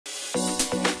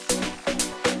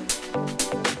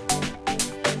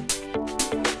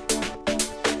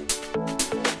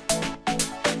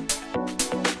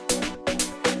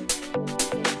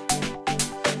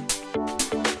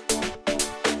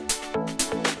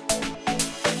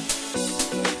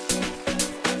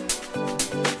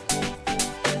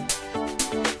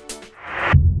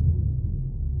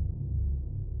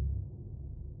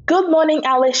Good morning,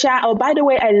 Aletia. Oh, by the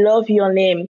way, I love your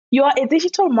name. You are a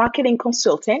digital marketing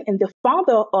consultant and the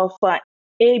founder of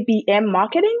ABM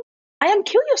Marketing. I am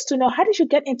curious to know, how did you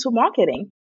get into marketing?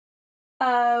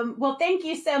 Well, thank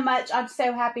you so much. I'm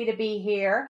so happy to be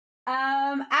here.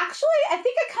 Actually, I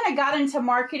think I kind of got into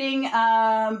marketing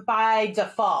by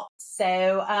default.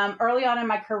 So early on in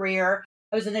my career,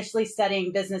 I was initially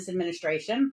studying business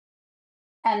administration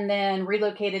and then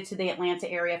relocated to the Atlanta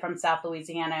area from South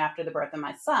Louisiana after the birth of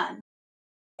my son.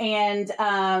 And,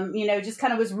 just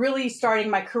kind of was really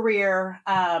starting my career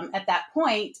at that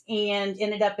point and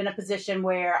ended up in a position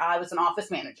where I was an office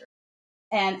manager.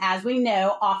 And as we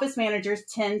know, office managers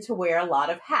tend to wear a lot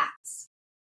of hats.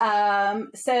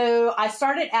 So I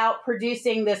started out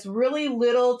producing this really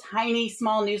little, tiny,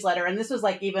 small newsletter. And this was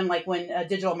even when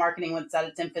digital marketing was at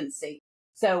its infancy.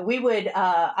 So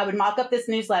I would mock up this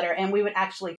newsletter and we would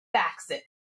actually fax it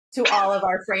to all of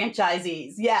our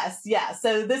franchisees. Yes. Yeah.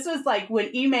 So this was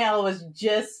when email was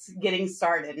just getting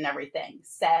started and everything.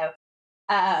 So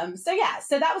that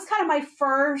was kind of my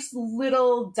first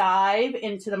little dive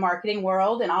into the marketing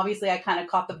world. And obviously I kind of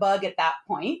caught the bug at that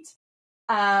point.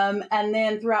 And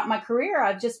then throughout my career,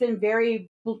 I've just been very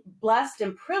blessed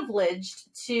and privileged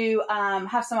to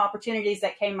have some opportunities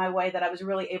that came my way that I was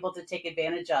really able to take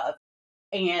advantage of,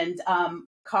 and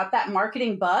caught that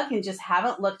marketing bug and just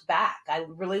haven't looked back. I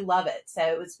really love it.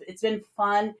 So it's been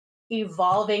fun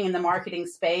evolving in the marketing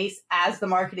space as the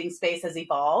marketing space has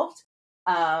evolved.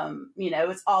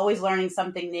 It's always learning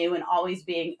something new and always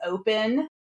being open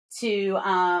to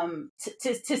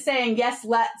saying yes,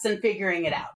 let's, and figuring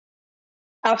it out.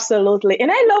 Absolutely. And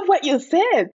I love what you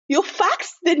said. You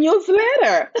faxed the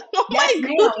newsletter. Oh Yes, my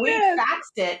ma'am. We goodness.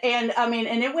 faxed it. And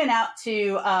it went out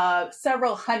to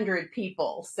several hundred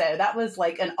people. So that was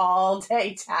an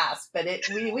all-day task, but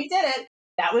we did it.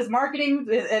 That was marketing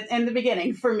in the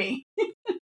beginning for me. Oh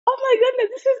my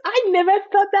goodness. I never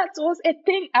thought that was a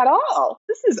thing at all.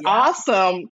 This is Yeah.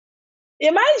 awesome.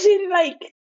 Imagine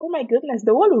oh my goodness,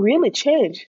 the world really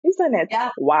changed, isn't it?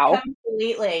 Yeah, Wow.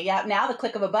 completely. Yeah. Now the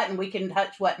click of a button, we can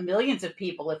touch millions of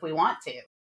people if we want to.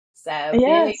 So big,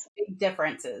 Yes. big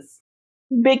differences.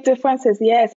 Big differences,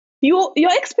 yes. Your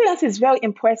experience is very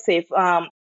impressive, I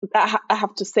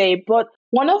have to say. But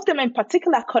one of them in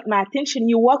particular caught my attention.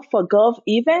 You work for Gov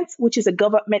Events, which is a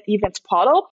government events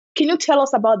portal. Can you tell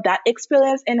us about that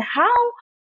experience and how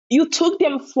you took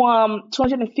them from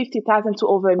 250,000 to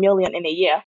over 1 million in a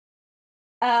year?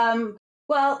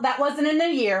 Well, that wasn't in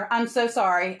a year. I'm so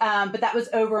sorry. But that was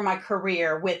over my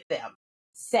career with them.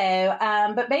 So,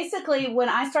 but basically when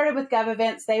I started with Gov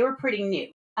Events, they were pretty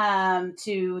new,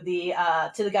 to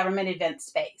the government event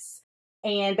space.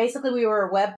 And basically we were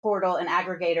a web portal and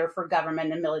aggregator for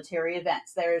government and military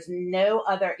events. There's no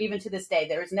other, even to this day,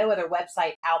 there is no other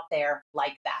website out there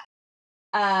like that.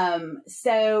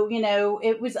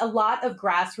 It was a lot of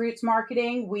grassroots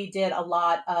marketing. We did a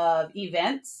lot of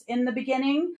events in the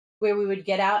beginning where we would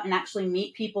get out and actually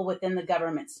meet people within the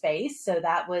government space. So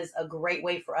that was a great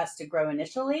way for us to grow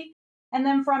initially. And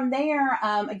then from there,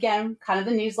 again, kind of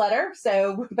the newsletter.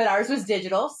 So, but ours was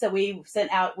digital. So we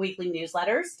sent out weekly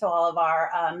newsletters to all of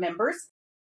our members.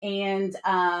 And,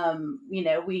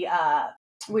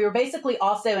 we were basically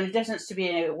also, in addition to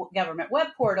being a government web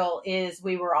portal,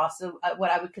 we were also what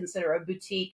I would consider a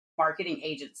boutique marketing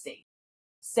agency.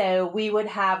 So we would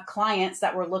have clients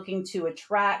that were looking to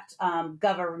attract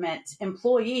government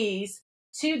employees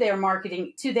to their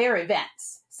marketing, to their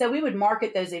events. So we would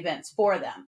market those events for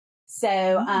them.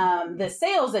 So the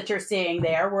sales that you're seeing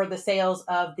there were the sales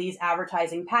of these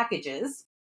advertising packages.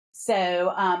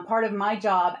 So part of my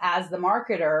job as the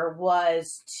marketer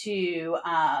was to,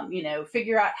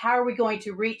 figure out how are we going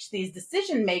to reach these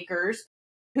decision makers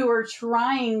who are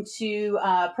trying to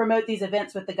promote these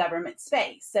events with the government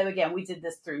space. So again, we did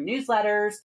this through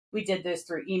newsletters. We did this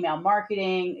through email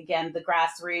marketing. Again, the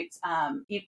grassroots,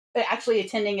 actually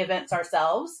attending events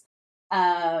ourselves.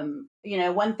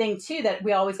 One thing too that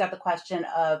we always got the question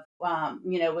of,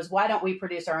 was why don't we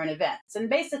produce our own events? And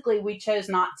basically we chose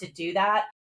not to do that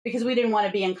because we didn't want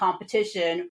to be in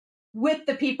competition with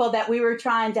the people that we were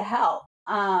trying to help.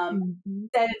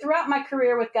 So throughout my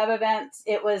career with Gov Events,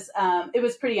 it was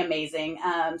pretty amazing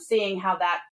seeing how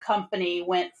that company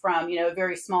went from,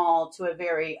 very small to a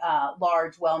very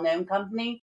large, well-known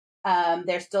company.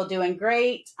 They're still doing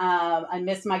great. I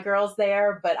miss my girls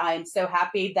there, but I am so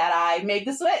happy that I made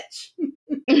the switch.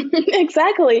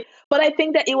 Exactly. But I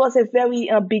think that it was a very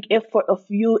big effort of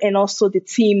you and also the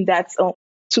team that's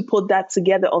to put that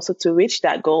together also to reach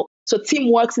that goal. So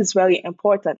teamwork is very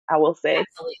important, I will say.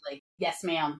 Absolutely. Yes,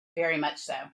 ma'am. Very much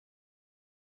so.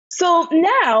 So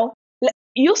now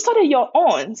you started your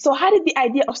own. So how did the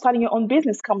idea of starting your own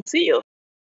business come to you?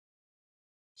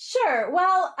 Sure.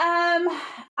 Well,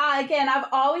 again, I've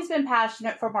always been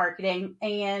passionate for marketing.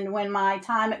 And when my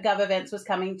time at Gov Events was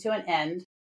coming to an end,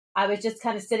 I was just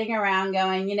kind of sitting around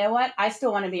going, you know what? I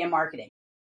still want to be in marketing,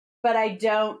 but I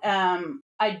don't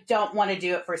want to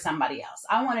do it for somebody else.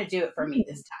 I want to do it for me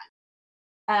this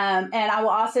time. And I will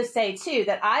also say too,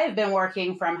 that I have been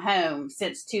working from home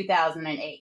since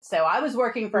 2008. So I was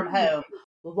working from home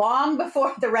long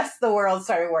before the rest of the world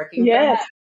started working from home. Yes.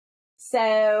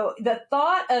 So the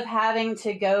thought of having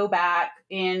to go back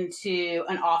into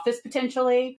an office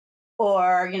potentially,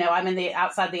 or, I'm in the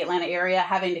outside the Atlanta area,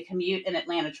 having to commute in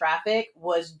Atlanta traffic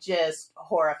was just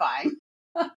horrifying.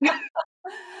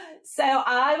 So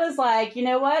I was like, you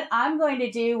know what? I'm going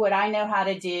to do what I know how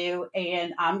to do,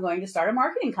 and I'm going to start a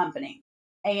marketing company.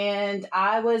 And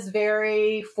I was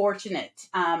very fortunate.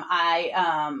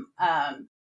 I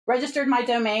registered my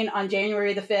domain on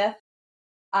January the 5th.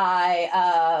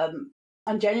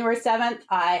 On January 7th,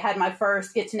 I had my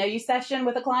first get to know you session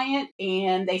with a client,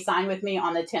 and they signed with me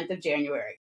on the 10th of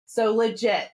January. So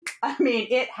legit. I mean,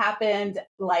 it happened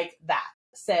like that.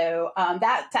 So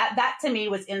that to me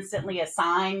was instantly a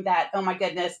sign that, oh my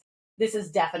goodness, this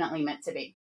is definitely meant to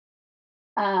be.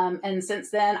 And since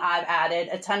then, I've added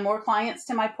a ton more clients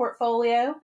to my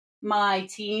portfolio. My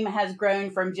team has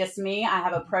grown from just me. I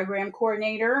have a program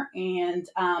coordinator, and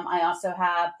I also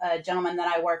have a gentleman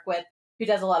that I work with who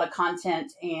does a lot of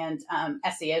content and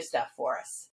SEO stuff for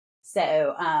us.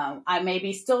 So I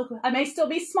may still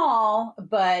be small,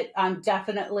 but I'm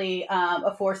definitely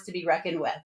a force to be reckoned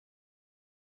with.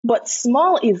 But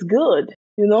small is good,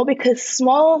 because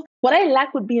what I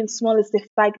like with being small is the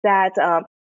fact that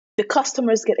the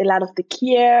customers get a lot of the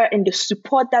care and the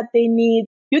support that they need.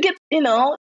 You get,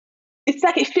 it's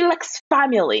like, it feels like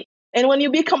family. And when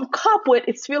you become corporate,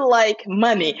 it feels like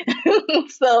money.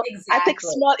 So Exactly. I think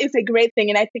small is a great thing.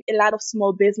 And I think a lot of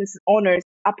small business owners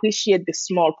appreciate the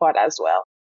small part as well.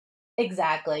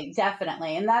 Exactly.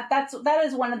 Definitely. And that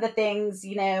is one of the things,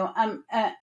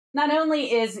 not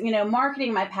only is,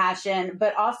 marketing my passion,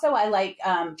 but also I like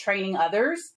training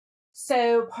others.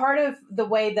 So part of the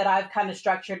way that I've kind of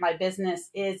structured my business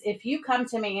is if you come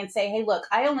to me and say, hey, look,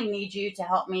 I only need you to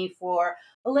help me for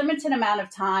a limited amount of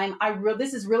time.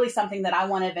 This is really something that I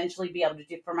want to eventually be able to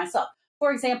do for myself.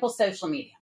 For example, social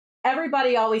media.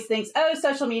 Everybody always thinks, oh,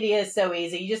 social media is so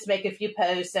easy. You just make a few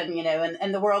posts and,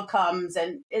 and the world comes,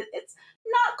 and it's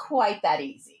not quite that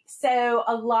easy. So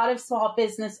a lot of small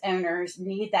business owners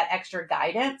need that extra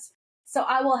guidance. So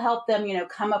I will help them,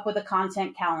 come up with a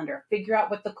content calendar, figure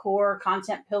out what the core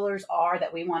content pillars are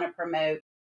that we want to promote,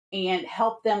 and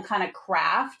help them kind of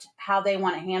craft how they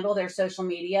want to handle their social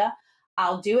media.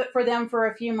 I'll do it for them for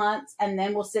a few months, and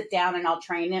then we'll sit down and I'll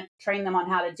train them on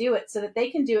how to do it so that they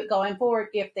can do it going forward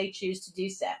if they choose to do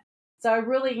so. So I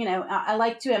really, I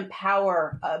like to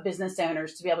empower business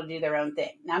owners to be able to do their own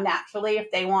thing. Now, naturally, if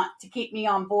they want to keep me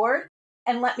on board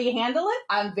and let me handle it,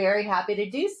 I'm very happy to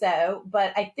do so.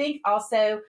 But I think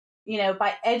also,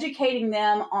 by educating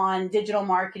them on digital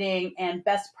marketing and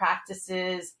best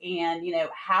practices and,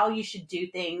 how you should do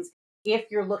things if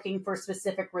you're looking for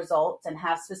specific results and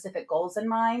have specific goals in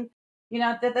mind,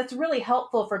 that's really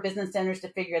helpful for business owners to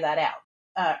figure that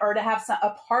out or to have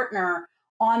a partner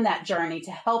on that journey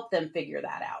to help them figure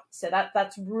that out. So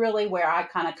that's really where I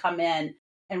kind of come in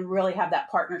and really have that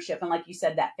partnership. And like you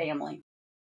said, that family.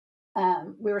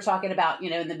 We were talking about,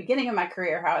 in the beginning of my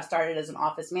career, how I started as an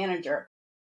office manager.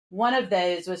 One of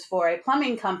those was for a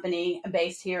plumbing company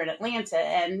based here in Atlanta.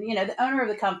 And, the owner of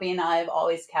the company and I have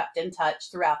always kept in touch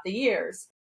throughout the years.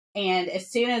 And as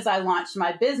soon as I launched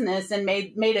my business and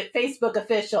made it Facebook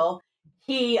official,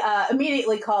 he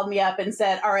immediately called me up and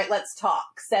said, all right, let's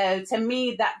talk. So to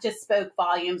me, that just spoke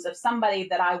volumes of somebody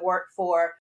that I worked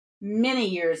for many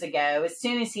years ago. As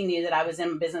soon as he knew that I was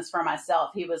in business for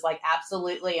myself, he was like,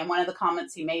 absolutely. And one of the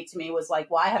comments he made to me was like,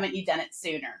 why haven't you done it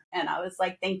sooner? And I was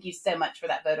like, thank you so much for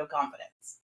that vote of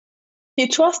confidence. He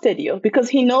trusted you because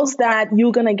he knows that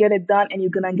you're going to get it done and you're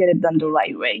going to get it done the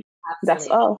right way. Absolutely. That's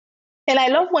all. And I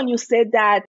love when you said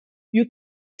that you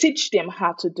teach them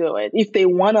how to do it. If they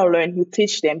want to learn, you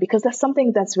teach them, because that's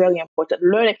something that's very important.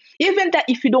 Learning, even that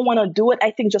if you don't want to do it,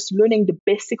 I think just learning the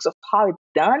basics of how it's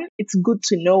done, it's good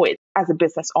to know it as a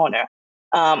business owner.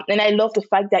 And I love the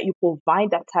fact that you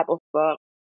provide that type of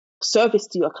service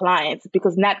to your clients,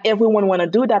 because not everyone want to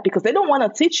do that because they don't want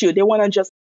to teach you. They want to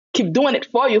just keep doing it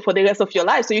for you for the rest of your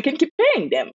life so you can keep paying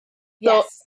them. Yes.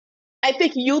 So I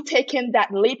think you taking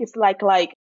that leap is like,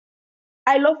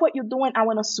 I love what you're doing. I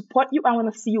want to support you. I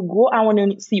want to see you grow. I want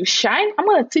to see you shine. I'm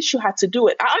going to teach you how to do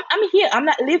it. I'm here. I'm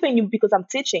not leaving you because I'm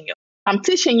teaching you. I'm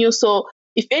teaching you. So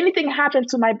if anything happened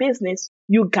to my business,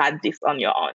 you got this on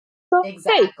your own. So, hey,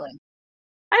 Exactly.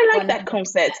 I like that 100%.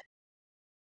 concept. So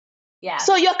Yes.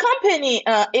 your company,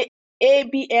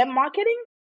 ABM Marketing,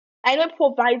 I know it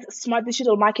provides smart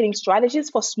digital marketing strategies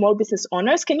for small business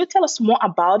owners. Can you tell us more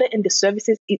about it and the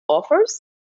services it offers?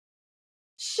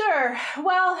 Sure.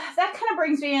 Well, that kind of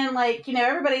brings me in, like,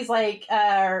 everybody's like,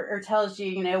 or tells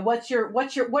you, what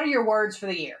are your words for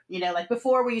the year? Like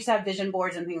before we used to have vision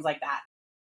boards and things like that.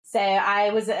 So I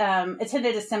was,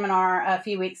 attended a seminar a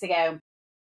few weeks ago,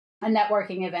 a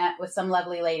networking event with some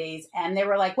lovely ladies, and they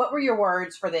were like, what were your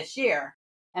words for this year?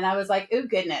 And I was like, oh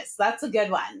goodness, that's a good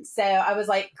one. So I was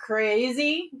like,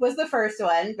 crazy was the first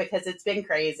one because it's been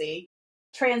crazy.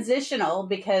 Transitional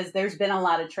because there's been a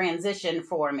lot of transition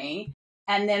for me,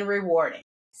 and then rewarding.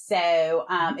 So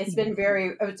it's been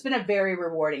a very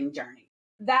rewarding journey.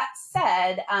 That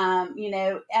said,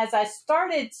 as I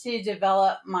started to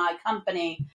develop my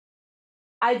company,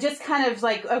 I just kind of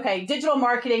like, okay, digital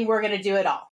marketing, we're going to do it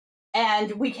all.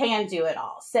 And we can do it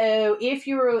all. So if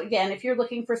you're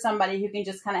looking for somebody who can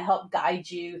just kind of help guide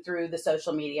you through the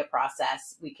social media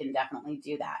process, we can definitely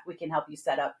do that. We can help you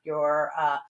set up your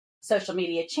social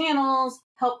media channels,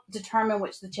 help determine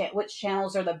which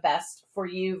channels are the best for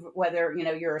you, whether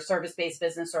you're a service-based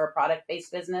business or a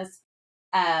product-based business.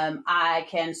 I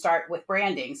can start with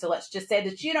branding. So let's just say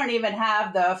that you don't even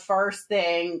have the first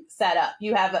thing set up.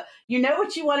 You know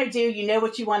what you want to do, you know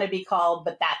what you want to be called,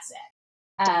 but that's it.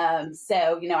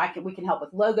 So, we can help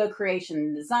with logo creation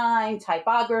and design,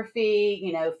 typography,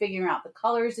 figuring out the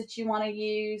colors that you want to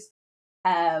use.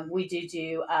 We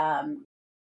do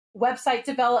website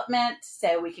development,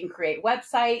 so we can create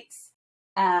websites.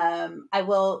 I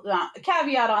will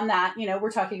caveat on that, we're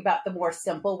talking about the more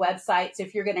simple websites.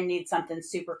 If you're going to need something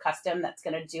super custom that's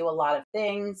going to do a lot of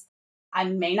things, I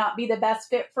may not be the best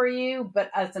fit for you, but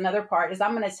that's another part is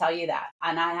I'm going to tell you that.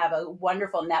 And I have a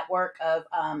wonderful network of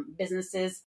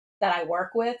businesses that I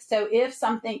work with. So if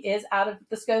something is out of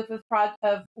the scope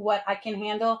of what I can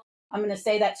handle, I'm going to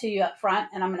say that to you up front,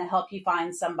 and I'm going to help you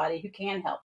find somebody who can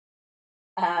help.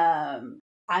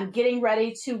 I'm getting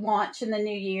ready to launch in the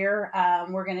new year.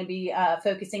 We're going to be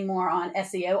focusing more on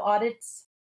SEO audits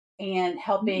and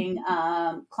helping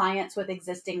clients with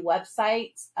existing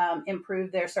websites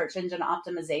improve their search engine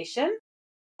optimization.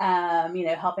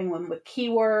 Helping them with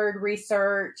keyword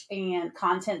research and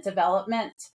content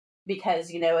development,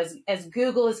 because as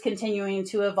Google is continuing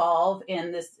to evolve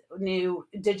in this new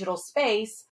digital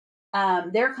space,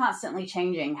 they're constantly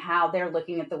changing how they're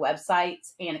looking at the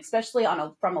websites, and especially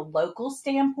from a local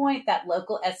standpoint, that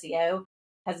local SEO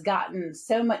has gotten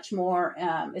so much more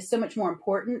is so much more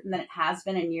important than it has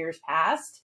been in years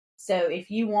past. So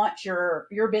if you want your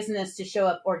business to show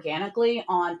up organically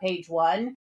on page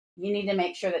one, you need to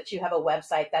make sure that you have a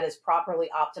website that is properly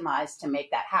optimized to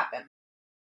make that happen.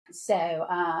 So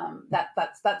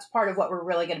that's part of what we're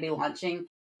really going to be launching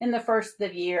in the first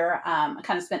of the year. I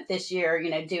kind of spent this year,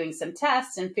 doing some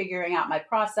tests and figuring out my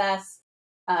process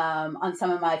on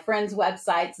some of my friends'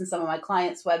 websites and some of my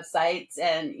clients' websites,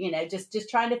 and just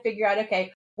trying to figure out,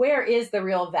 okay, where is the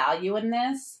real value in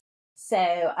this? So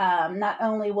not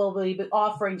only will we be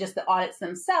offering just the audits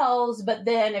themselves, but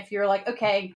then if you're like,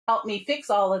 okay, help me fix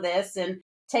all of this and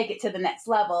take it to the next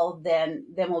level, then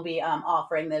we'll be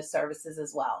offering those services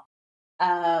as well.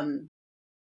 I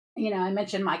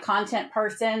mentioned my content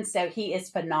person, so he is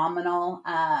phenomenal.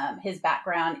 His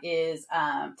background is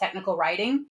technical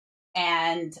writing,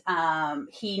 and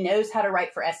he knows how to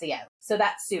write for SEO. So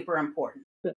that's super important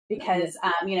because,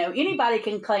 anybody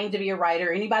can claim to be a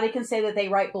writer. Anybody can say that they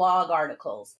write blog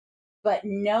articles, but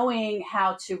knowing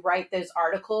how to write those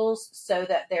articles so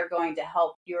that they're going to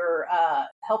help your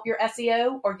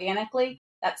SEO organically,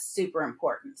 that's super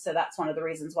important. So that's one of the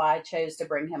reasons why I chose to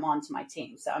bring him onto my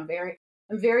team. So I'm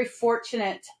very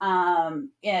fortunate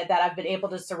that I've been able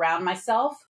to surround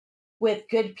myself with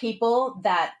good people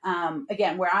that,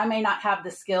 again, where I may not have the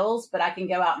skills, but I can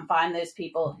go out and find those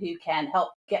people who can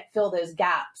help fill those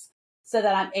gaps so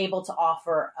that I'm able to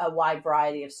offer a wide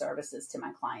variety of services to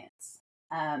my clients.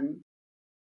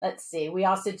 Let's see. We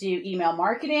also do email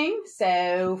marketing.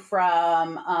 So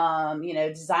from,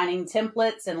 designing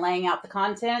templates and laying out the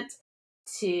content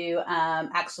to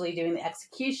actually doing the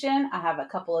execution. I have a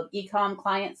couple of e-com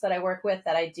clients that I work with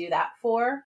that I do that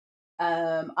for.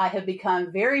 I have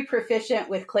become very proficient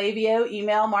with Klaviyo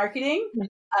email marketing.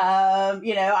 I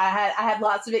had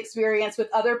lots of experience with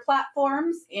other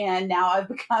platforms, and now I've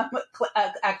become,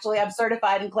 I'm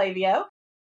certified in Klaviyo.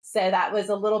 So that was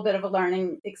a little bit of a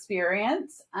learning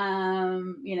experience,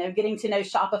 getting to know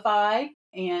Shopify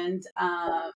and,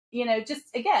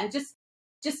 just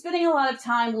just spending a lot of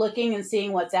time looking and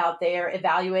seeing what's out there,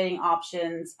 evaluating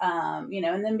options, and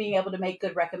then being able to make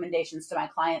good recommendations to my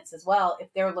clients as well. If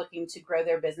they're looking to grow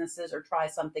their businesses or try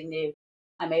something new,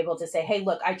 I'm able to say, hey,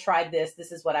 look, I tried this.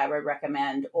 This is what I would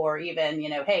recommend. Or even,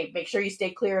 hey, make sure you stay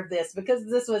clear of this because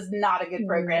this was not a good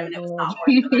program and it was not worth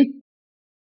the money.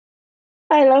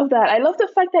 I love that. I love the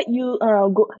fact that you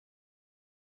go.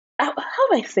 How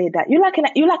do I say that? You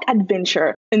like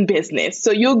adventure in business.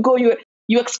 So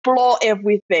you explore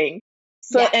everything.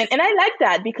 So Yes. and I like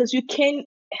that because you can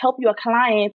help your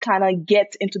client kind of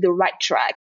get into the right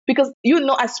track. Because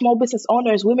as small business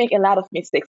owners, we make a lot of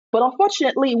mistakes. But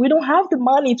unfortunately, we don't have the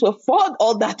money to afford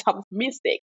all that type of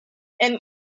mistake. And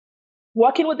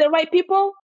working with the right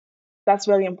people, that's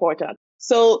very important.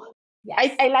 So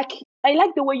Yes. I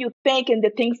like the way you think and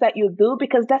the things that you do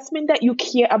because that's mean that you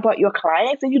care about your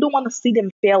clients and you don't want to see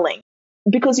them failing.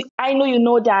 Because I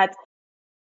know that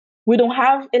we don't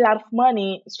have a lot of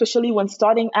money, especially when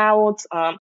starting out.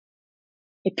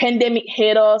 A pandemic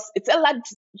hit us. It's a lot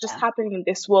just happening in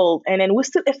this world, and then we're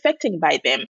still affected by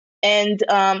them. And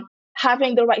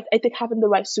having the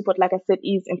right support, like I said,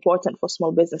 is important for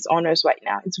small business owners right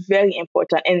now. It's very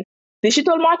important, and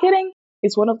digital marketing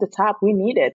is one of the top. We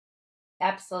need it.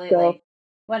 Absolutely.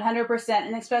 100%.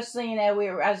 And especially, we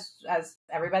were, as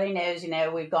everybody knows,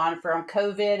 we've gone from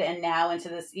COVID and now into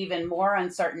this even more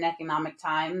uncertain economic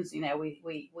times.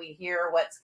 We hear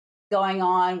what's going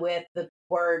on with the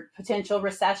word potential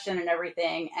recession and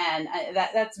everything. And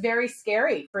that's very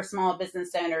scary for small business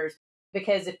owners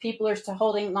because if people are still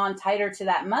holding on tighter to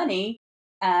that money,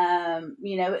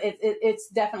 it's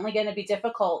definitely going to be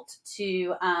difficult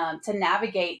to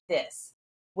navigate this,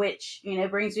 which,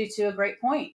 brings me to a great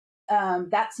point.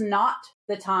 That's not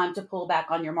the time to pull back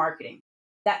on your marketing.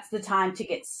 That's the time to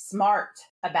get smart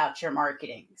about your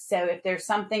marketing. So if there's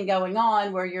something going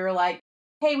on where you're like,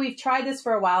 hey, we've tried this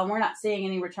for a while and we're not seeing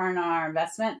any return on our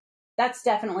investment, that's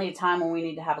definitely a time when we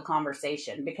need to have a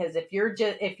conversation. Because if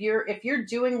you're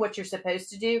doing what you're supposed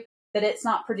to do, that it's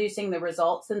not producing the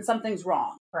results, then something's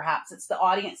wrong. Perhaps it's the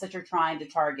audience that you're trying to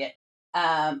target.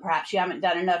 Perhaps you haven't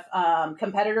done enough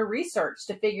competitor research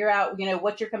to figure out,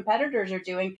 what your competitors are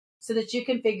doing so that you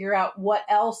can figure out what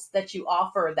else that you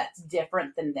offer that's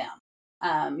different than them.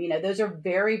 Those are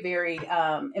very, very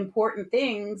important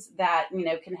things that,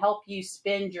 can help you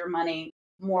spend your money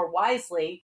more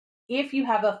wisely if you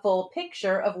have a full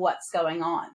picture of what's going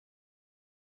on.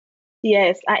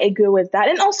 Yes, I agree with that.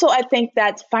 And also, I think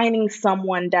that finding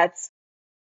someone that's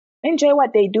enjoy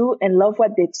what they do and love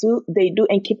what they do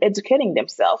and keep educating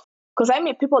themselves. Because I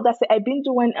meet people that say, I've been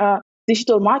doing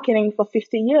digital marketing for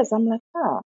 50 years. I'm like,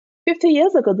 50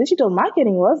 years ago, digital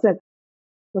marketing was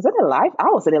it alive? I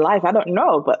was it alive? I don't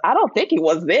know, but I don't think it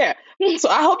was there. So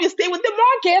I hope you stay with the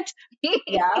market.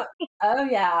 Yeah. Oh,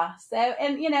 yeah. So,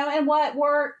 and what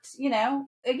worked,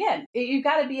 again, you've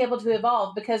got to be able to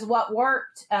evolve because what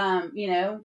worked,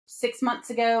 6 months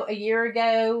ago, a year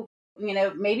ago,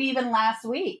 maybe even last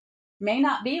week may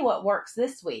not be what works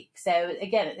this week. So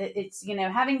again, it's,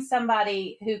 having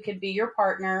somebody who could be your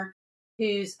partner,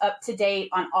 who's up to date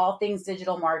on all things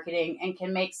digital marketing and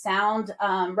can make sound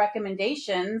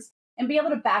recommendations and be able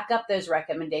to back up those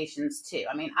recommendations too.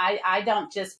 I mean, I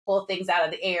don't just pull things out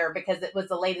of the air because it was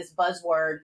the latest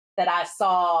buzzword that I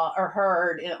saw or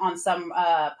heard on some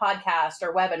podcast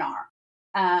or webinar.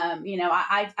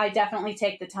 I definitely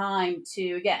take the time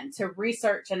to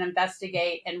research and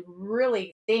investigate and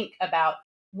really think about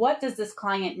what does this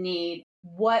client need?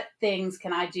 What things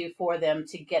can I do for them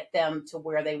to get them to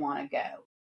where they want to go?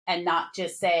 And not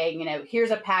just saying, here's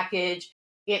a package,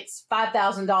 it's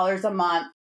 $5,000 a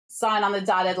month, sign on the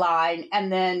dotted line,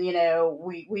 and then,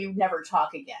 we never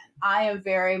talk again. I am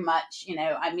very much,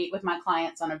 I meet with my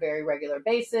clients on a very regular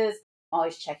basis,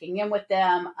 always checking in with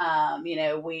them.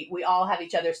 We all have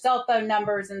each other's cell phone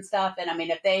numbers and stuff. And I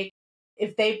mean,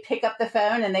 if they pick up the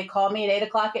phone and they call me at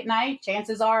 8:00 at night,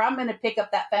 chances are I'm going to pick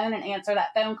up that phone and answer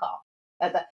that phone call.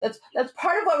 That's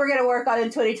part of what we're going to work on in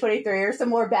 2023 or some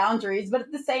more boundaries. But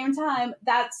at the same time,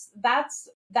 that's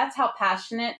how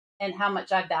passionate and how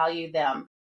much I value them.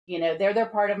 They're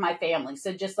part of my family.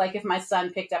 So just like if my son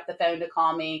picked up the phone to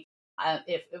call me,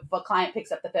 if a client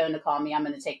picks up the phone to call me, I'm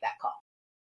going to take that call.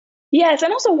 Yes.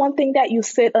 And also one thing that you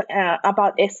said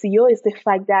about SEO is the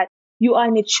fact that you are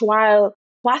in a trial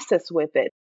process with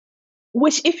it.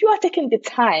 Which if you are taking the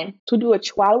time to do a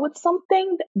trial with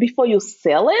something before you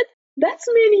sell it, that's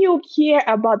mean you care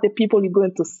about the people you're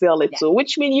going to sell it to,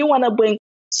 which means you want to bring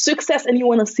success and you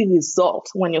want to see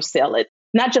results when you sell it.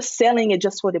 Not just selling it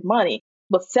just for the money,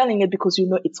 but selling it because you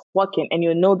know it's working and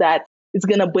you know that it's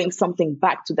going to bring something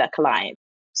back to that client.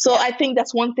 So I think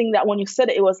that's one thing that when you said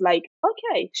it, it was like,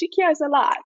 okay, she cares a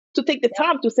lot to take the Yep.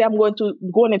 time to say, I'm going to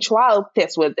go on a trial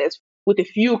test with this with a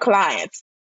few clients.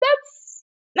 That's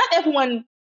not everyone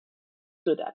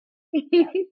do that. Yeah.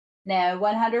 No,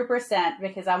 100%,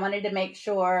 because I wanted to make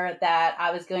sure that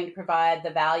I was going to provide the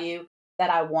value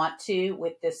that I want to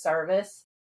with this service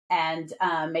and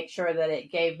make sure that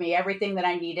it gave me everything that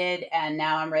I needed. And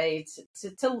now I'm ready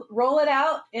to roll it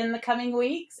out in the coming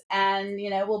weeks. And,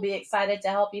 we'll be excited to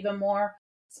help even more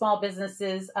small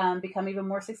businesses become even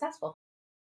more successful.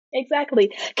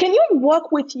 Exactly. Can you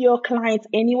work with your clients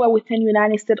anywhere within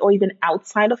United States or even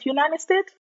outside of United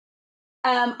States?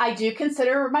 I do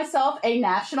consider myself a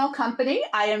national company.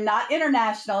 I am not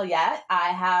international yet. I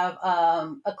have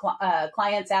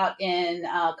clients out in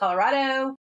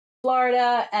Colorado,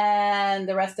 Florida, and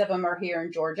the rest of them are here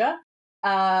in Georgia.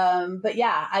 But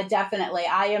yeah,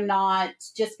 I am not,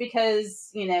 just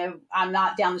because, I'm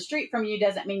not down the street from you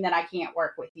doesn't mean that I can't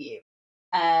work with you.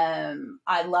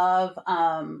 I love,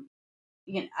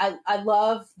 I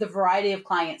love the variety of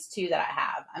clients too that I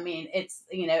have. I mean, it's,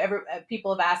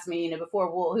 people have asked me,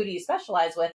 before, well, who do you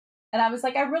specialize with? And I was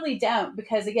like, I really don't,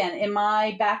 because again, in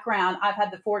my background, I've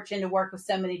had the fortune to work with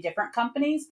so many different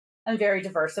companies. I'm very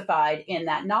diversified in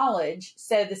that knowledge.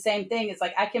 So the same thing is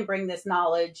like, I can bring this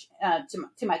knowledge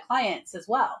to my clients as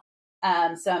well.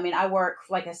 So, I mean, I work,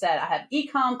 like I said, I have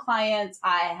e-com clients,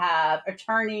 I have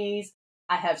attorneys,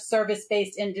 I have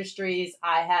service-based industries,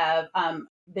 I have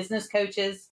business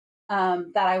coaches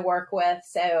that I work with.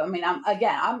 So, I mean,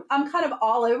 I'm kind of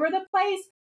all over the place,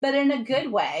 but in a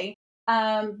good way,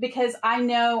 because I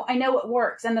know what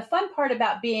works. And the fun part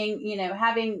about being,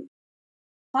 having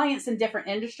clients in different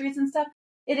industries and stuff,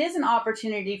 it is an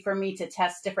opportunity for me to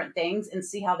test different things and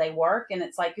see how they work. And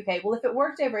it's like, okay, well, if it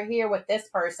worked over here with this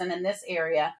person in this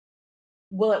area,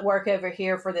 will it work over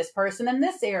here for this person in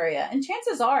this area? And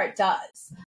chances are it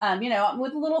does,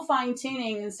 with a little fine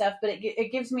tuning and stuff, but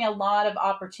it gives me a lot of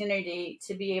opportunity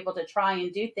to be able to try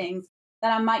and do things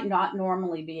that I might not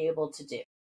normally be able to do.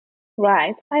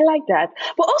 Right. I like that.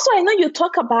 But also, I know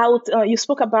you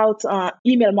spoke about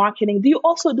email marketing. Do you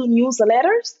also do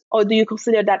newsletters or do you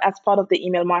consider that as part of the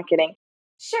email marketing?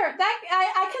 Sure, that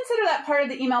I consider that part of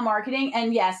the email marketing,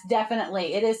 and yes,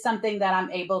 definitely, it is something that I'm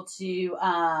able to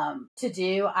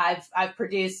do. I've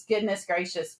produced, goodness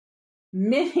gracious,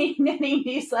 many many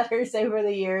newsletters over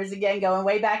the years. Again, going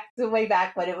way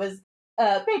back when it was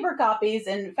paper copies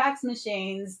and fax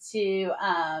machines to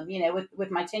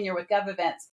with my tenure with Gov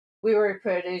Events, we were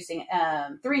producing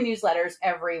 3 newsletters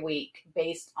every week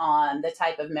based on the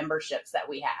type of memberships that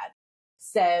we had.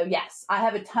 So yes, I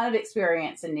have a ton of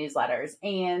experience in newsletters,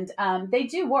 and they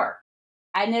do work.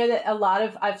 I know that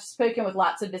I've spoken with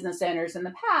lots of business owners in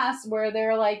the past where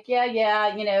they're like,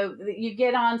 yeah,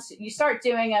 you start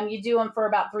doing them, you do them for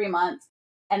about 3 months,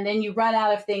 and then you run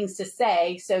out of things to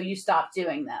say, so you stop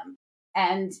doing them.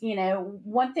 And,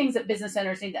 one thing that business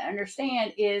owners need to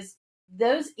understand is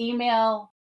those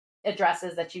email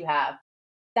addresses that you have,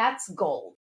 that's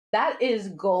gold. That is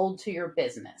gold to your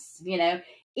business.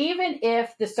 Even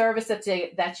if the service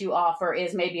that you offer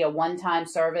is maybe a one-time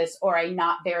service or a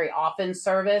not very often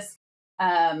service,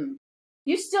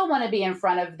 you still want to be in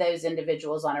front of those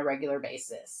individuals on a regular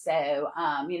basis. So,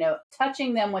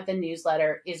 touching them with a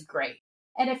newsletter is great.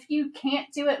 And if you can't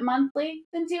do it monthly,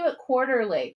 then do it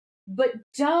quarterly. But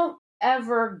don't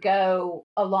ever go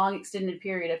a long extended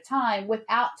period of time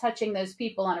without touching those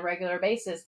people on a regular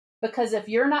basis. Because if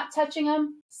you're not touching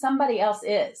them, somebody else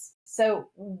is. So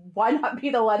why not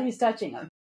be the one who's touching them?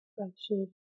 That's true.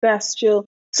 That's true.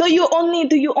 So do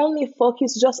you only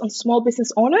focus just on small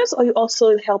business owners or you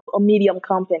also help a medium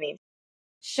company?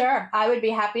 Sure. I would be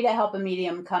happy to help a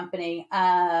medium company.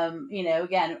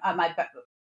 Again,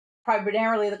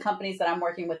 primarily the companies that I'm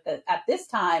working with at this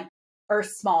time are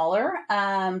smaller.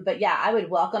 But yeah, I would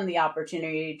welcome the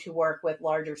opportunity to work with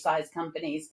larger size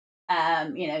companies.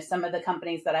 Some of the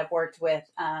companies that I've worked with,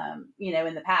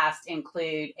 in the past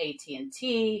include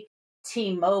AT&T,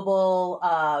 T-Mobile,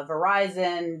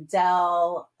 Verizon,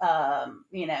 Dell,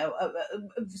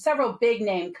 several big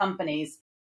name companies.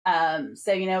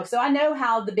 So I know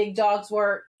how the big dogs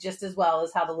work just as well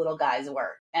as how the little guys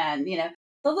work. And,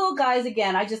 the little guys,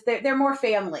 again, they're more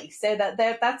family. So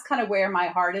that's kind of where my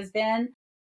heart has been.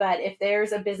 But if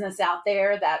there's a business out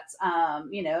there that's, a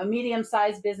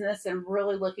medium-sized business and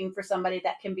really looking for somebody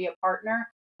that can be a partner,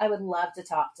 I would love to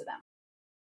talk to them.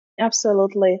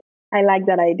 Absolutely. I like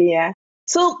that idea.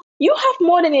 So you have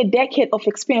more than a decade of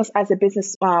experience as a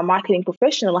business marketing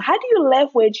professional. How do you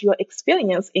leverage your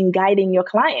experience in guiding your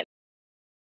clients?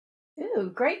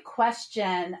 Ooh, great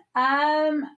question.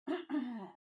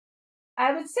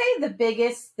 I would say the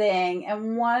biggest thing,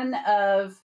 and one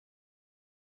of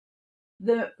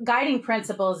the guiding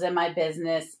principles in my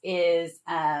business is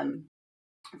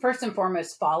first and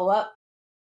foremost follow-up,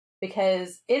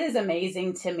 because it is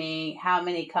amazing to me how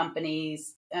many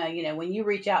companies, when you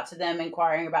reach out to them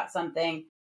inquiring about something,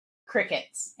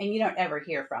 crickets, and you don't ever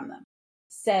hear from them.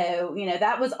 So,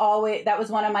 that was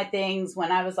one of my things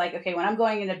when I was like, okay, when I'm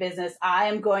going into business, I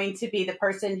am going to be the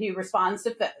person who responds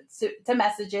to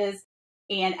messages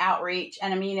and outreach.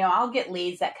 And I'll get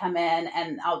leads that come in,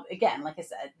 and again, like I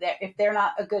said, if they're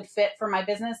not a good fit for my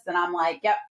business, then I'm like,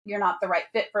 yep, you're not the right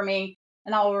fit for me,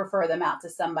 and I'll refer them out to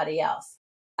somebody else.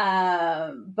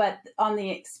 But on the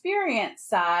experience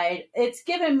side, it's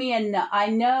given me I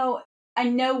know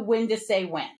when to say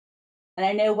when, and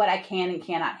I know what I can and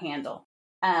cannot handle.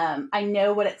 I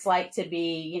know what it's like to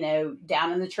be,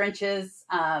 down in the trenches,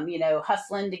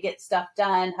 hustling to get stuff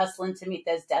done, hustling to meet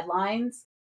those deadlines.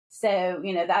 So,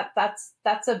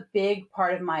 that's a big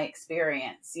part of my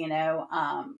experience,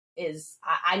 is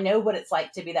I know what it's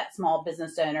like to be that small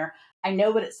business owner. I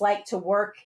know what it's like to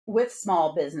work with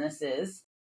small businesses.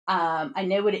 I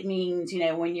know what it means,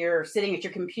 when you're sitting at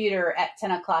your computer at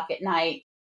 10 o'clock at night,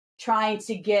 trying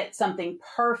to get something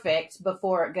perfect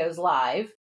before it goes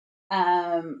live.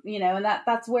 And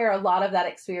that's where a lot of that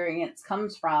experience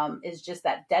comes from, is just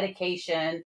that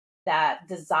dedication, that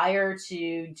desire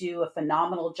to do a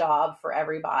phenomenal job for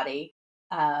everybody,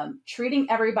 treating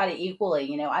everybody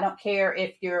equally. I don't care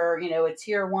if you're, a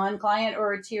tier 1 client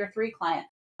or a tier 3 client.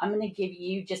 I'm going to give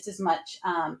you just as much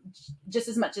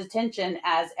attention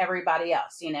as everybody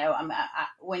else.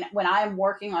 When I'm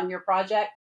working on your project,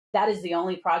 that is the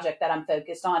only project that I'm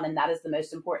focused on, and that is the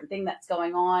most important thing that's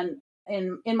going on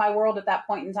in my world at that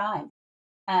point in time.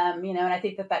 And I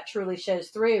think that truly shows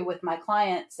through with my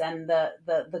clients, and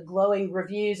the glowing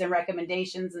reviews and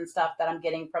recommendations and stuff that I'm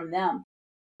getting from them.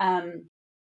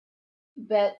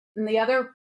 But the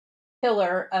other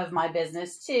pillar of my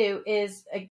business too is,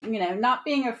 not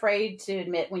being afraid to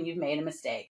admit when you've made a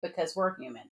mistake, because we're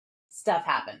human. Stuff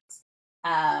happens.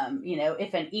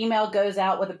 If an email goes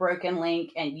out with a broken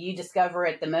link and you discover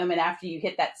it the moment after you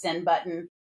hit that send button,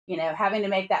 having to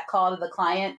make that call to the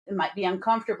client, it might be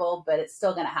uncomfortable, but it's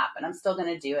still going to happen. I'm still going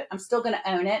to do it. I'm still going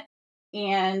to own it,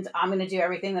 and I'm going to do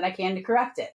everything that I can to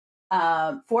correct it.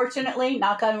 Fortunately,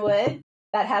 knock on wood,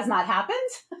 that has not happened.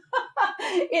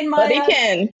 But it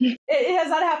can. It has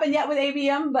not happened yet with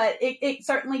ABM, but it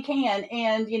certainly can.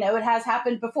 And, it has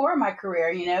happened before in my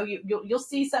career. You'll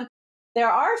see there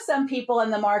are some people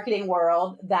in the marketing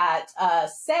world that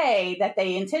say that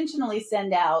they intentionally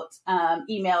send out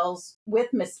emails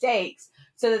with mistakes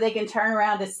so that they can turn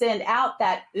around to send out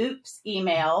that oops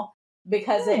email,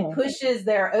 because it pushes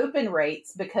their open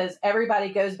rates, because everybody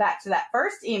goes back to that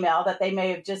first email that they may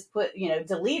have just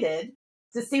deleted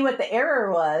to see what the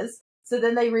error was. So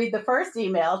then they read the first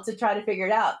email to try to figure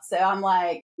it out. So I'm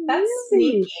like, that's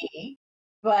sneaky,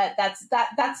 but that's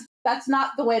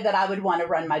not the way that I would want to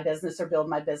run my business or build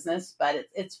my business. But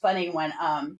it's funny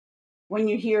when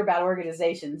you hear about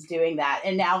organizations doing that.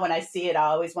 And now when I see it, I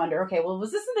always wonder, okay, well,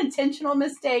 was this an intentional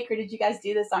mistake, or did you guys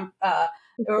do this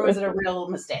or was it a real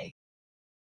mistake?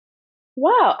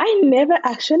 Wow, I never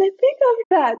actually think of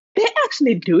that. They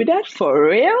actually do that for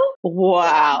real?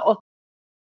 Wow.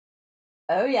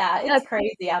 Oh, yeah, it's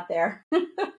crazy out there.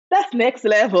 That's next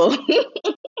level.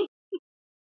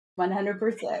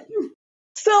 100%.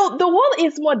 So the world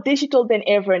is more digital than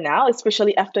ever now,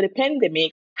 especially after the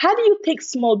pandemic. How do you think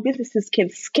small businesses can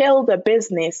scale their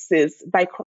businesses by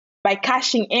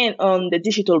cashing in on the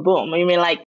digital boom? I mean,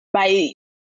 like by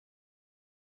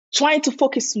trying to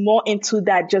focus more into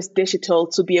that just digital,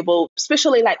 to be able,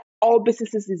 especially like all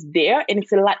businesses is there, and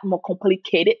it's a lot more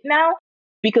complicated now,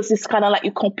 because it's kind of like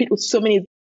you compete with so many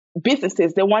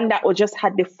businesses. The one that just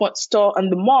had the front store on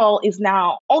the mall is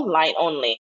now online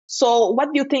only. So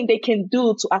what do you think they can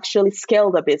do to actually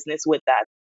scale the business with that?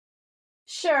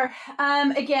 Sure.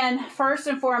 Again, first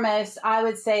and foremost, I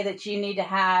would say that you need to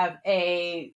have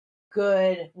a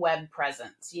good web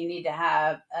presence. You need to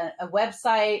have a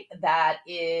website that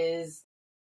is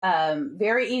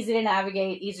very easy to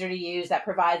navigate, easier to use, that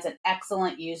provides an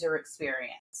excellent user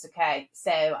experience. Okay.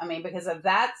 So, because of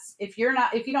if you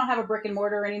don't have a brick and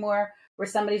mortar anymore where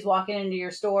somebody's walking into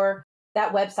your store,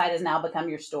 that website has now become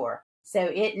your store. So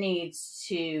it needs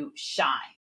to shine.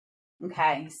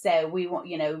 Okay. So we want,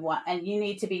 and you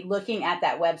need to be looking at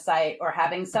that website, or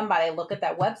having somebody look at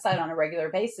that website on a regular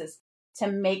basis to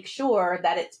make sure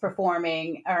that it's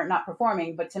performing, or not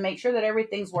performing, but to make sure that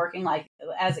everything's working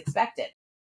as expected.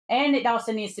 And it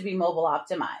also needs to be mobile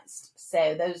optimized.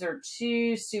 So those are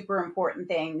two super important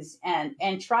things,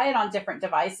 and try it on different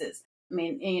devices.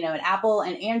 an Apple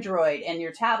and Android and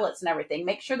your tablets and everything,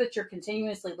 make sure that you're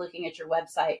continuously looking at your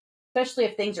website, especially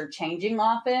if things are changing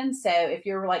often. So if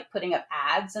you're like putting up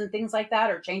ads and things like that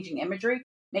or changing imagery,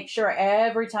 make sure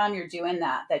every time you're doing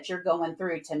that you're going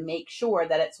through to make sure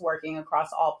that it's working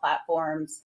across all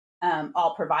platforms,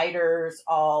 all providers,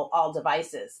 all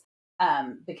devices.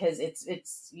 Because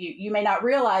you may not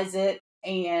realize it,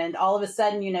 and all of a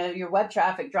sudden, your web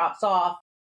traffic drops off,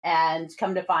 and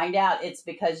come to find out it's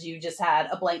because you just had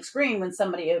a blank screen when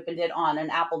somebody opened it on an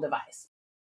Apple device.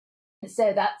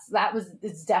 So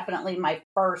it's definitely my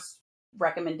first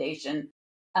recommendation,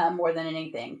 more than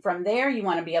anything. From there, you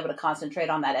want to be able to concentrate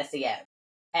on that SEO.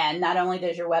 And not only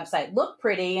does your website look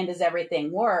pretty and does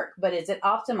everything work, but is it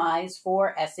optimized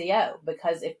for SEO?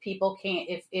 Because if people can't,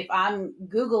 if I'm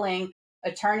Googling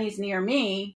attorneys near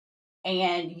me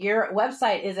and your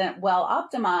website isn't well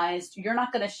optimized, you're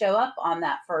not going to show up on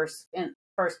that first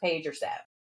page or so.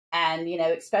 And,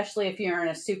 especially if you're in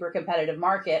a super competitive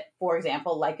market, for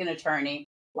example, like an attorney,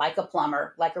 like a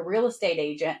plumber, like a real estate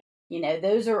agent,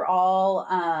 those are all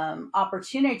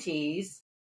opportunities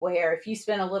where if you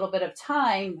spend a little bit of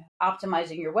time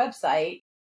optimizing your website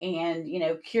and,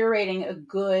 curating a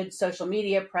good social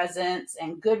media presence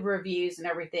and good reviews and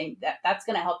everything, that's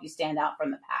going to help you stand out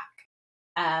from the pack.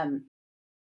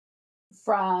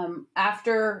 From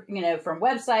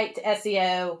website to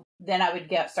SEO, then I would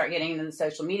start getting into the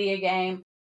social media game.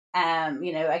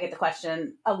 I get the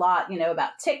question a lot,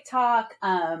 about TikTok.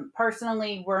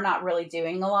 Personally, we're not really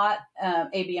doing a lot.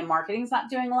 ABM Marketing is not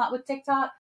doing a lot with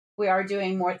TikTok. We are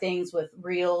doing more things with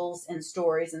reels and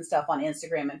stories and stuff on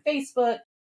Instagram and Facebook,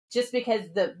 just because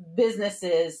the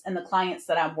businesses and the clients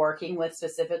that I'm working with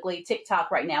specifically,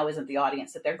 TikTok right now isn't the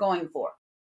audience that they're going for.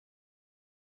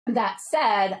 That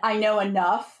said, I know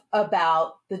enough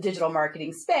about the digital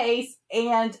marketing space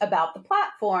and about the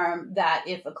platform that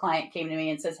if a client came to me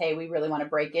and says, hey, we really want to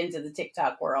break into the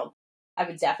TikTok world, I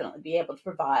would definitely be able to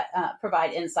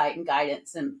provide insight and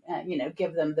guidance and,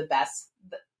 give them the best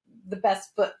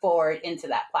foot forward into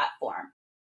that platform.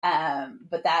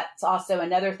 But that's also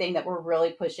another thing that we're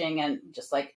really pushing, and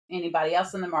just like anybody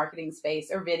else in the marketing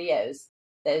space, are videos.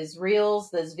 Those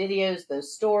reels, those videos,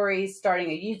 those stories,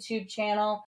 starting a YouTube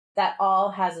channel, that all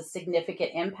has a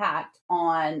significant impact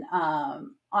on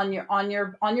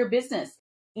your business.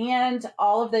 And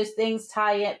all of those things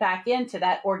tie it back into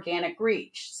that organic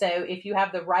reach. So if you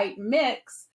have the right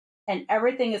mix and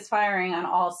everything is firing on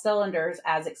all cylinders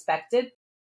as expected,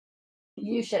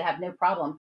 you should have no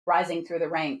problem rising through the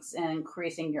ranks and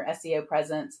increasing your SEO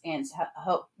presence and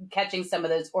catching some of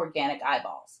those organic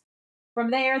eyeballs.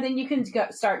 From there, then you can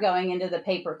start going into the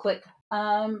pay-per-click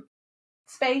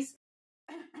space.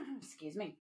 Excuse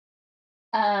me.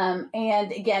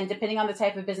 And again, depending on the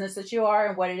type of business that you are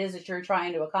and what it is that you're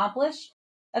trying to accomplish,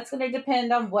 that's going to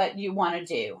depend on what you want to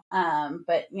do.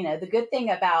 But the good thing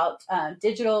about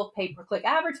digital pay-per-click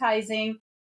advertising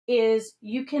is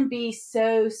you can be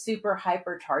so super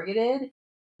hyper targeted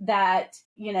that,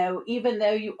 even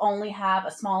though you only have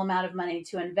a small amount of money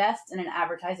to invest in an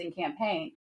advertising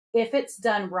campaign, if it's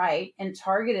done right and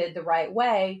targeted the right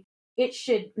way, it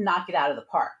should knock it out of the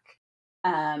park.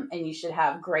 And you should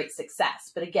have great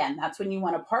success. But again, that's when you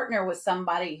want to partner with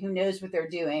somebody who knows what they're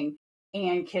doing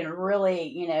and can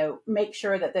really, make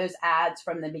sure that those ads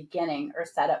from the beginning are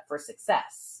set up for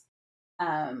success.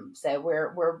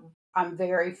 So I'm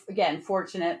very, again,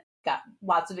 fortunate, got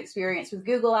lots of experience with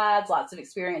Google ads, lots of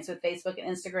experience with Facebook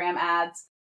and Instagram ads.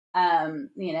 And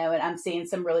I'm seeing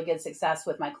some really good success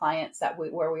with my clients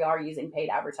where we are using paid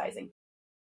advertising.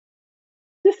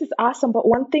 This is awesome. But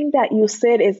one thing that you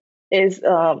said is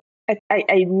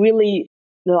I really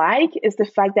like is the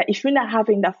fact that if you're not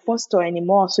having that phone store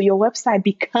anymore, so your website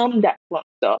become that phone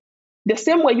store. The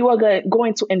same way you are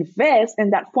going to invest in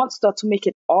that phone store to make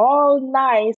it all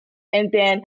nice and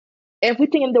then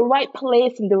everything in the right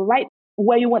place, in the right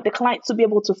where you want the client to be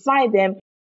able to find them,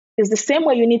 is the same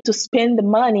way you need to spend the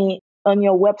money on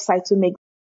your website to make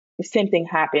the same thing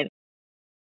happen.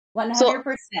 100%. So,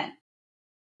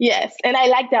 yes. And I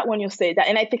like that when you say that.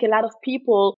 And I think a lot of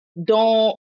people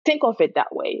don't think of it that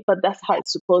way, but that's how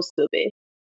it's supposed to be.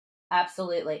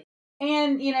 Absolutely.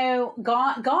 And,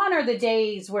 gone are the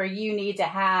days where you need to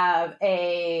have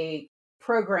a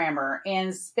programmer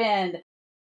and spend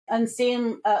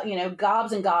unseen,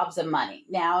 gobs and gobs of money.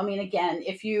 Now, again,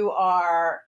 if you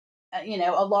are,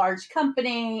 a large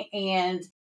company and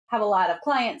have a lot of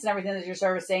clients and everything that you're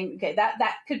servicing, okay,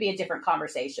 that could be a different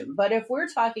conversation. But if we're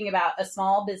talking about a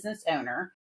small business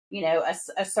owner,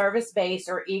 a service-based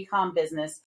or e-com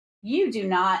business, you do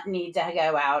not need to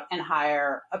go out and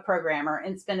hire a programmer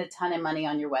and spend a ton of money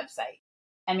on your website.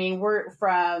 I mean, we're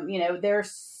from,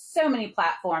 there's so many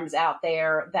platforms out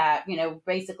there that,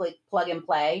 basically plug and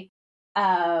play,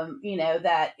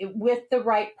 with the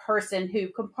right person who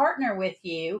can partner with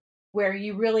you, where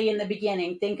you really in the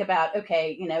beginning think about,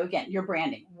 okay, again, your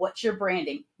branding. What's your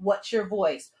branding? What's your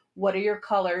voice? What are your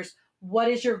colors? What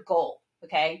is your goal?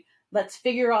 Okay. Let's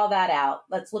figure all that out.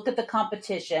 Let's look at the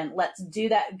competition. Let's do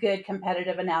that good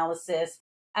competitive analysis.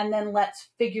 And then let's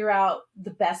figure out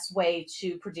the best way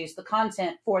to produce the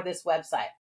content for this website.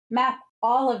 Map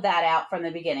all of that out from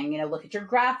the beginning, look at your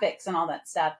graphics and all that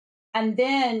stuff. And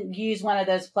then use one of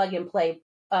those plug and play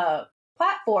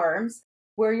platforms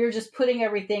where you're just putting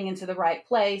everything into the right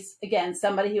place. Again,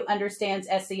 somebody who understands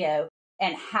SEO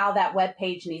and how that web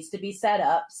page needs to be set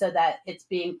up so that it's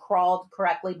being crawled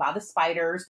correctly by the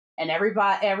spiders and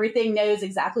everything knows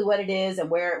exactly what it is and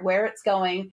where it's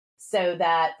going, so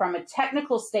that from a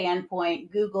technical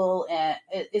standpoint, Google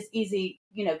is easy,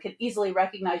 can easily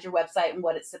recognize your website and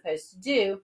what it's supposed to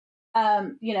do.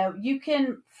 You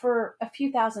can, for a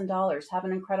few $1,000s, have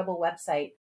an incredible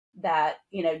website that,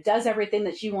 does everything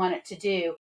that you want it to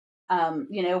do.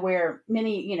 Where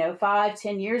many,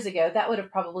 5-10 years ago, that would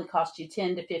have probably cost you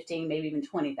 10 to 15, maybe even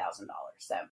 $20,000.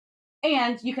 So,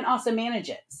 and you can also manage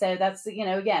it. So that's,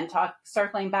 again,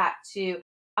 circling back to,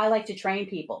 I like to train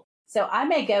people. So I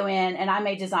may go in and I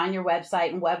may design your website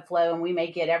and Webflow, and we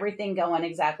may get everything going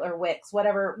exactly, or Wix,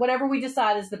 whatever we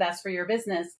decide is the best for your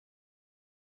business.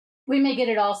 We may get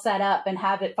it all set up and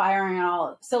have it firing on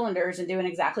all cylinders and doing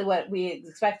exactly what we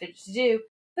expected it to do.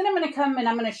 Then I'm going to come and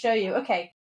I'm going to show you,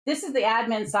 okay, this is the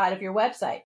admin side of your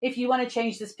website. If you want to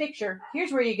change this picture,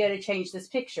 here's where you go to change this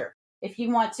picture. If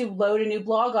you want to load a new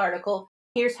blog article,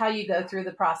 here's how you go through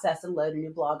the process and load a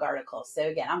new blog article. So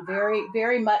again, I'm very,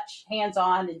 very much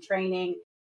hands-on in training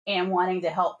and wanting to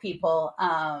help people,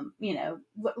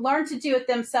 learn to do it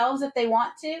themselves if they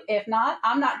want to. If not,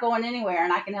 I'm not going anywhere,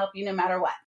 and I can help you no matter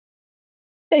what.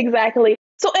 Exactly.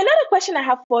 So another question I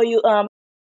have for you,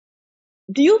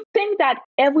 do you think that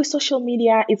every social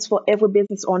media is for every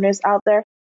business owners out there?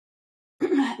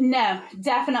 No,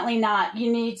 definitely not.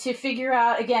 You need to figure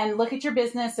out, again, look at your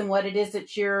business and what it is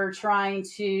that you're trying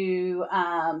to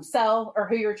sell or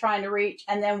who you're trying to reach,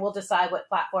 and then we'll decide what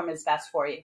platform is best for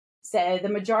you. So the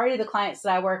majority of the clients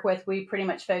that I work with, we pretty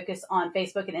much focus on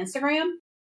Facebook and Instagram.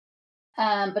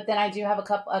 But then I do have a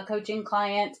couple of coaching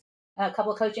clients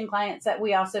that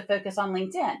we also focus on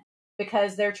LinkedIn,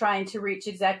 because they're trying to reach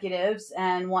executives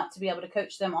and want to be able to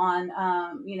coach them on,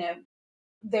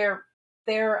 their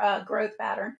growth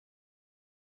pattern.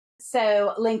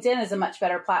 So LinkedIn is a much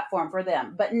better platform for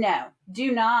them. But no,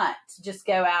 do not just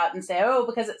go out and say, oh,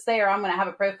 because it's there, I'm going to have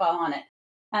a profile on it.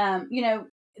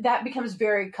 That becomes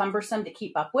very cumbersome to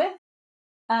keep up with,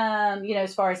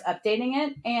 as far as updating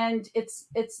it. And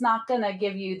it's not going to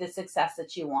give you the success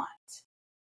that you want.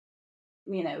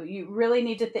 You really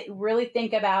need to really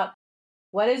think about,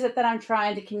 what is it that I'm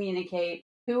trying to communicate?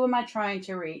 Who am I trying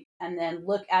to reach? And then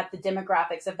look at the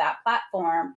demographics of that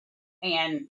platform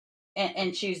and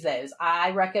choose those.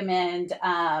 I recommend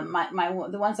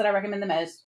the ones that I recommend the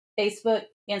most: Facebook,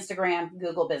 Instagram,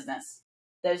 Google Business.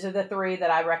 Those are the three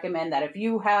that I recommend, that if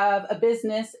you have a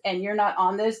business and you're not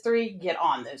on those three, get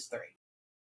on those three.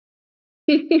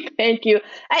 Thank you.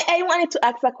 I wanted to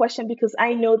ask that question because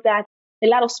I know that a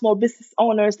lot of small business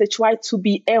owners, they try to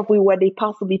be everywhere they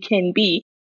possibly can be.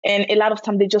 And a lot of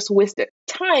time they just waste their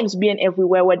times being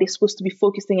everywhere, where they're supposed to be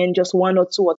focusing in just one or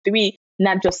two or three,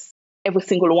 not just every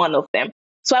single one of them.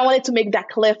 So I wanted to make that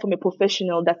clear from a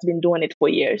professional that's been doing it for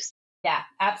years. Yeah,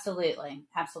 absolutely.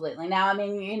 Absolutely. Now, I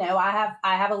mean, I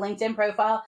have a LinkedIn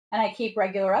profile and I keep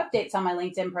regular updates on my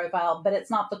LinkedIn profile, but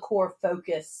it's not the core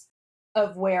focus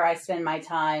of where I spend my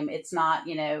time. It's not,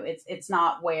 it's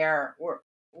not where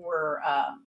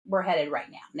we're headed right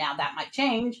now. Now that might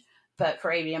change, but for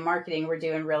ABM Marketing, we're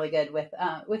doing really good with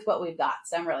what we've got.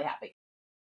 So I'm really happy.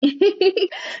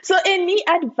 So any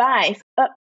advice,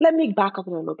 let me back up a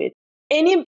little bit.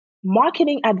 Any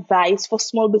marketing advice for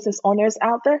small business owners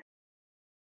out there?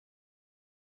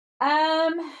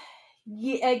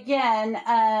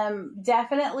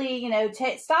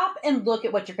 Definitely, stop and look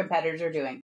at what your competitors are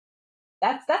doing.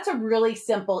 That's a really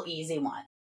simple, easy one.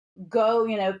 Go,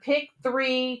 pick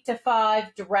 3 to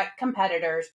 5 direct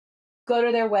competitors, go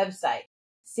to their website,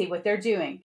 see what they're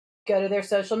doing, go to their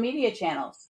social media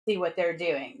channels, see what they're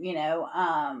doing,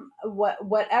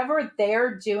 whatever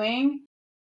they're doing,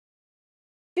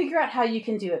 figure out how you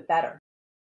can do it better.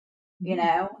 And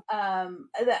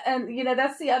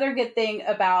that's the other good thing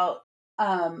about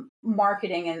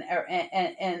marketing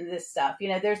and this stuff.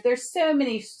 There's so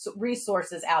many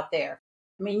resources out there.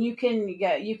 I mean, you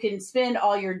can spend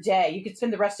all your day, you could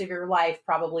spend the rest of your life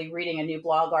probably reading a new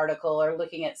blog article or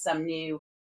looking at some new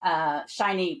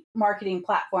shiny marketing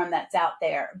platform that's out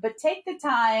there. But take the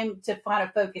time to kind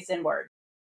of focus inward,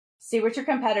 see what your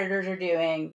competitors are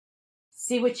doing,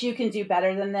 see what you can do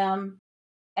better than them,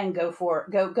 and go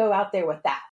out there with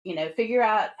that. Figure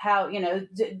out how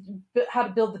how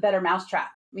to build the better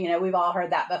mousetrap. We've all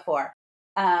heard that before.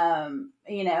 And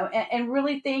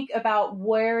really think about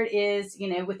where it is,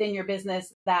 within your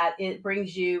business that it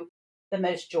brings you the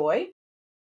most joy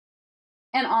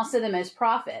and also the most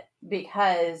profit.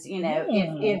 Because,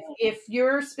 if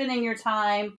you're spending your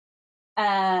time,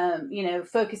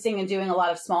 focusing and doing a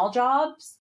lot of small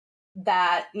jobs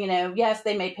that, yes,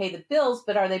 they may pay the bills,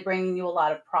 but are they bringing you a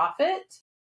lot of profit?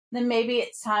 Then maybe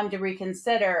it's time to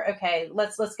reconsider, okay,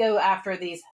 let's go after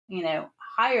these,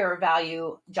 higher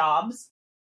value jobs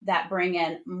that bring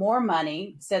in more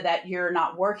money so that you're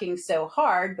not working so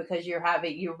hard because you're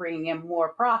bringing in more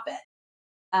profit.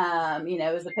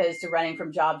 As opposed to running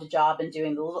from job to job and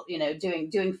doing the little,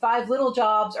 doing 5 little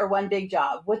jobs or 1 big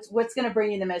job. What's going to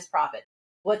bring you the most profit?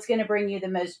 What's going to bring you the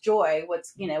most joy?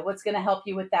 What's going to help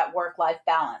you with that work-life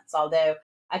balance? Although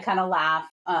I kind of laugh,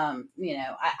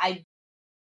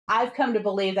 I've come to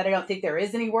believe that I don't think there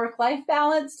is any work-life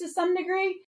balance to some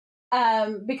degree.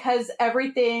 Because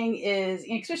everything is,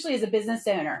 especially as a business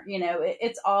owner,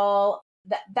 it's all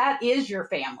that is your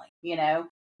family,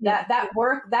 that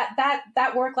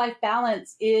work-life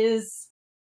balance is,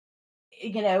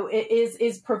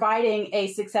 is providing a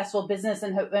successful business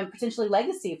and potentially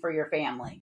legacy for your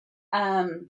family.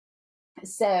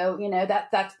 So,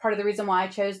 that's part of the reason why I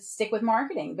chose to stick with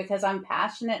marketing, because I'm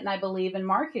passionate and I believe in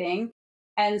marketing.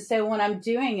 And so when I'm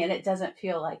doing it, it doesn't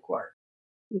feel like work.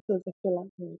 It doesn't feel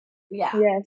like work. Yeah.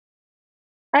 Yes.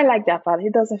 I like that part.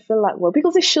 It doesn't feel like work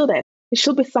because it shouldn't. It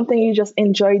should be something you just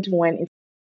enjoy doing.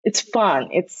 It's fun.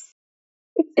 It's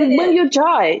when you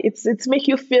joy. It's make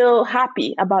you feel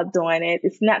happy about doing it.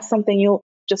 It's not something you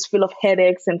just full of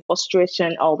headaches and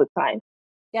frustration all the time.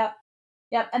 Yep.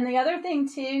 And the other thing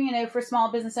too, for small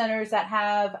business owners that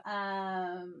have,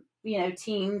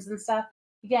 teams and stuff,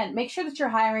 again, make sure that you're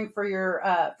hiring for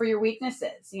your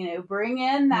weaknesses. Bring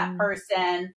in that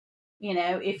person.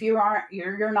 If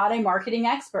you're not a marketing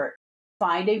expert,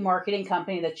 find a marketing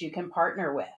company that you can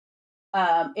partner with.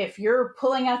 If you're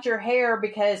pulling out your hair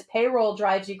because payroll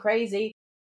drives you crazy,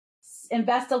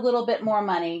 invest a little bit more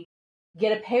money,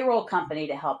 get a payroll company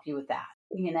to help you with that.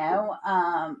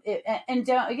 And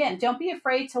don't be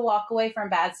afraid to walk away from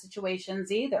bad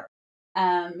situations either.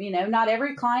 Not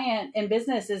every client in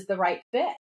business is the right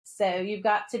fit. So you've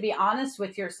got to be honest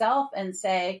with yourself and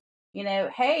say,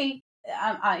 hey,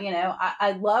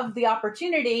 I love the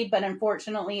opportunity, but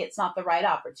unfortunately it's not the right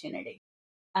opportunity.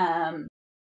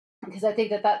 Because I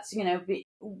think that's, you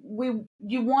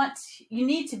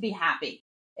need to be happy.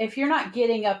 If you're not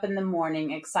getting up in the morning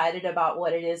excited about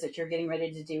what it is that you're getting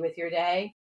ready to do with your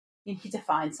day, you need to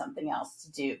find something else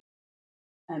to do.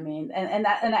 I mean, and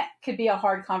that could be a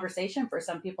hard conversation for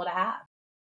some people to have.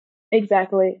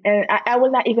 Exactly. And I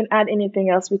will not even add anything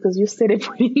else because you said it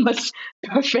pretty much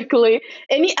perfectly.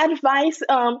 Any advice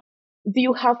do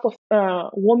you have for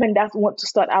women that want to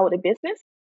start out a business?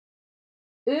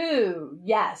 Ooh,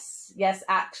 yes. Yes,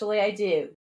 actually I do.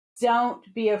 Don't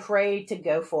be afraid to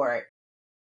go for it.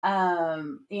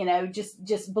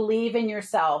 Just believe in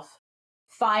yourself.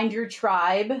 Find your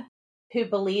tribe who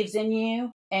believes in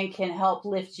you and can help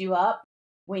lift you up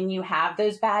when you have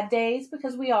those bad days,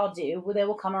 because we all do. They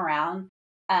will come around.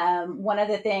 One of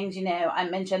the things, I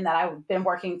mentioned that I've been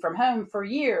working from home for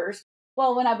years.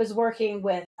 Well, when I was working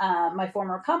with my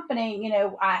former company,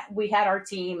 we had our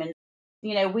team and,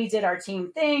 we did our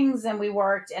team things and we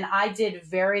worked, and I did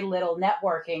very little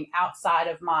networking outside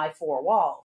of my 4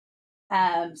 walls.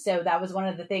 So that was one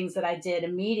of the things that I did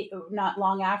not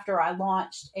long after I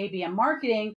launched ABM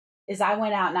Marketing, is I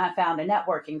went out and I found a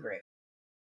networking group.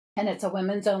 And it's a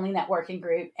women's only networking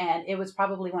group. And it was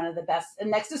probably one of the best.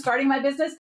 And next to starting my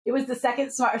business, it was the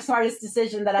second smartest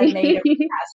decision that I made over the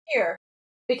past year,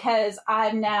 because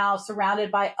I'm now surrounded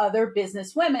by other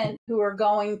business women who are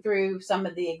going through some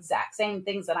of the exact same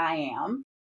things that I am.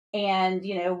 And,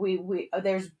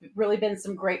 there's really been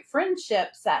some great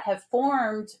friendships that have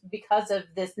formed because of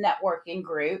this networking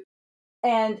group.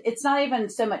 And it's not even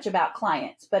so much about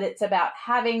clients, but it's about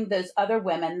having those other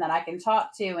women that I can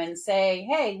talk to and say,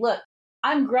 hey, look,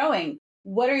 I'm growing.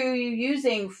 What are you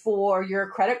using for your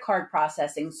credit card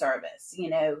processing service?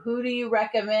 Who do you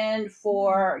recommend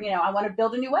for, I want to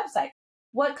build a new website.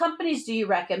 What companies do you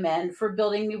recommend for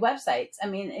building new websites? I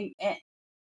mean,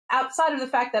 outside of the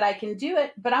fact that I can do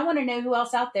it, but I want to know who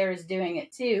else out there is doing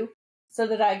it too, so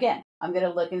that I'm going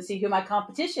to look and see who my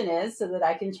competition is so that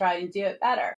I can try and do it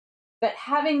better. But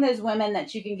having those women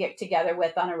that you can get together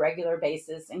with on a regular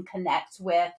basis and connect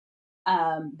with,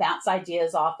 bounce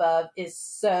ideas off of is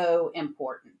so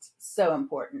important, so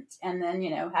important. And then,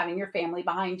 having your family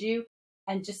behind you,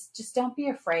 and just don't be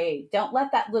afraid. Don't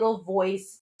let that little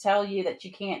voice tell you that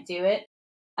you can't do it.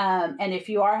 And if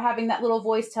you are having that little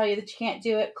voice tell you that you can't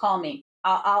do it, call me.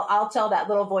 I'll tell that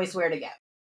little voice where to go.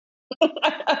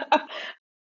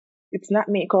 It's not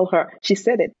me. Call her. She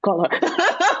said it. Call her.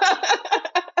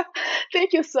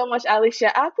 Thank you so much,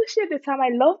 Aletia. I appreciate the time. I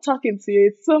love talking to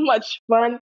you. It's so much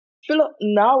fun, full of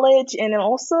knowledge, and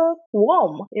also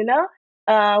warm,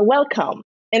 welcome.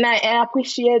 And I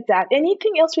appreciate that.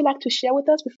 Anything else you'd like to share with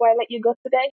us before I let you go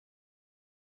today?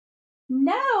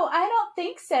 No, I don't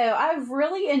think so. I've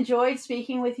really enjoyed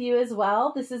speaking with you as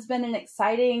well. This has been an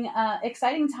exciting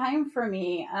time for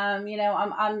me.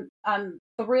 I'm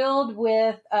thrilled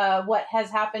with what has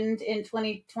happened in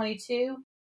 2022,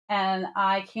 and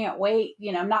I can't wait.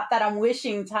 Not that I'm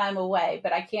wishing time away,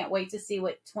 but I can't wait to see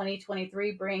what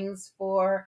 2023 brings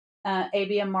for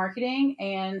ABM Marketing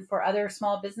and for other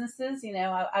small businesses.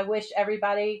 I wish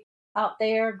everybody out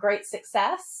there great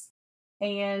success.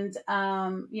 And,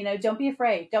 don't be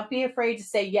afraid. Don't be afraid to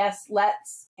say, yes,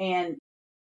 let's, and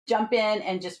jump in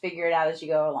and just figure it out as you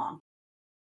go along.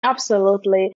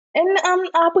 Absolutely. And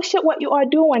I appreciate what you are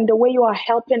doing, the way you are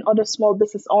helping other small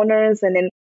business owners, and then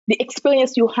the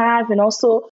experience you have. And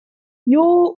also,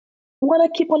 you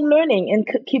want to keep on learning and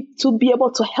keep to be able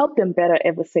to help them better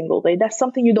every single day. That's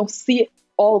something you don't see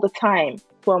all the time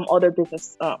from other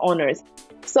business owners.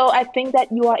 So I think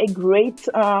that you are a great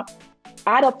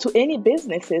add up to any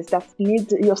businesses that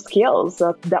need your skills,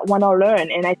 that want to learn.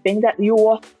 And I think that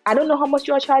I don't know how much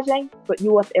you are charging, but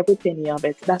you're worth every penny of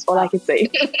it. That's all I can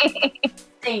say.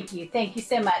 Thank you. Thank you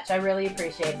so much. I really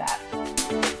appreciate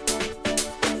that.